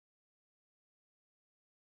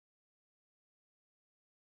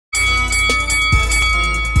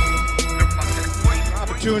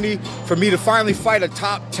opportunity for me to finally fight a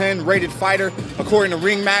top 10 rated fighter according to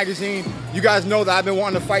Ring Magazine. You guys know that I've been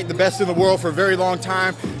wanting to fight the best in the world for a very long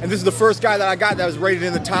time, and this is the first guy that I got that was rated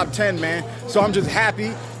in the top 10, man. So I'm just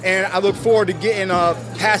happy, and I look forward to getting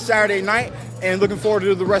past Saturday night and looking forward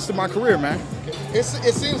to the rest of my career, man. It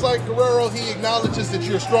seems like Guerrero, he acknowledges that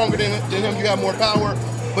you're stronger than him, you have more power,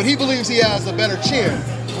 but he believes he has a better chin.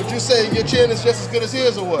 Would you say your chin is just as good as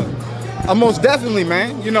his, or what? Most definitely,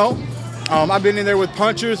 man. You know, I've been in there with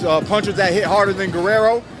punchers that hit harder than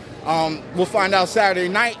Guerrero. We'll find out Saturday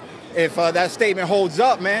night if that statement holds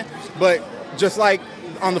up, man. But just like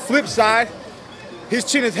on the flip side, his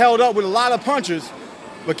chin is held up with a lot of punches,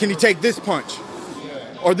 but can he take this punch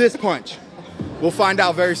or this punch? We'll find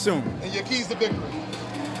out very soon. And your keys to victory?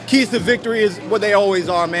 Keys to victory is what they always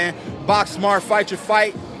are, man. Box smart, fight your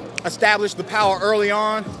fight, establish the power early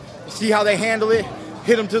on, see how they handle it,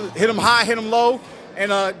 hit them high, hit them low,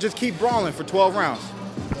 and just keep brawling for 12 rounds.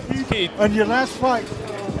 Keith, on your last fight,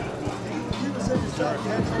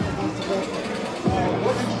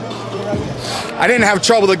 I didn't have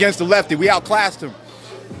trouble against the lefty. We outclassed him.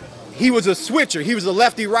 He was a switcher. He was a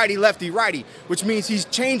lefty-righty, lefty-righty, which means he's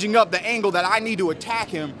changing up the angle that I need to attack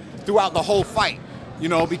him throughout the whole fight. You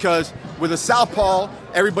know, because with a southpaw,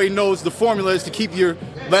 everybody knows the formula is to keep your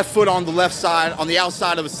left foot on the left side, on the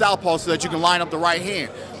outside of a southpaw, so that you can line up the right hand.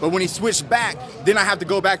 But when he switched back, then I have to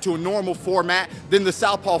go back to a normal format, then the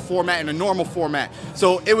southpaw format and a normal format.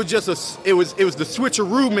 So it was just it was the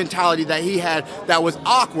switcheroo mentality that he had that was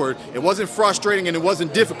awkward. It wasn't frustrating and it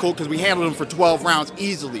wasn't difficult because we handled him for 12 rounds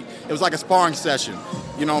easily. It was like a sparring session.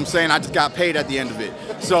 You know what I'm saying? I just got paid at the end of it.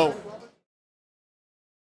 So